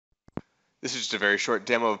This is just a very short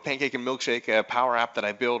demo of Pancake and Milkshake, a Power App that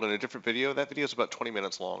I built in a different video. That video is about 20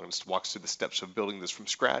 minutes long and just walks through the steps of building this from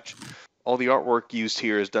scratch. All the artwork used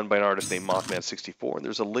here is done by an artist named Mothman64, and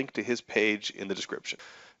there's a link to his page in the description.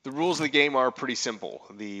 The rules of the game are pretty simple.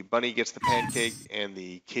 The bunny gets the pancake and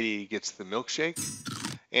the kitty gets the milkshake.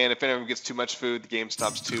 And if anyone gets too much food, the game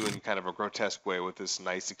stops too in kind of a grotesque way with this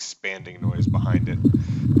nice expanding noise behind it,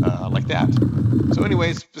 like that. So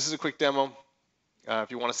anyways, this is a quick demo.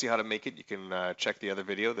 If you want to see how to make it, you can check the other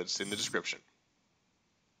video that's in the description.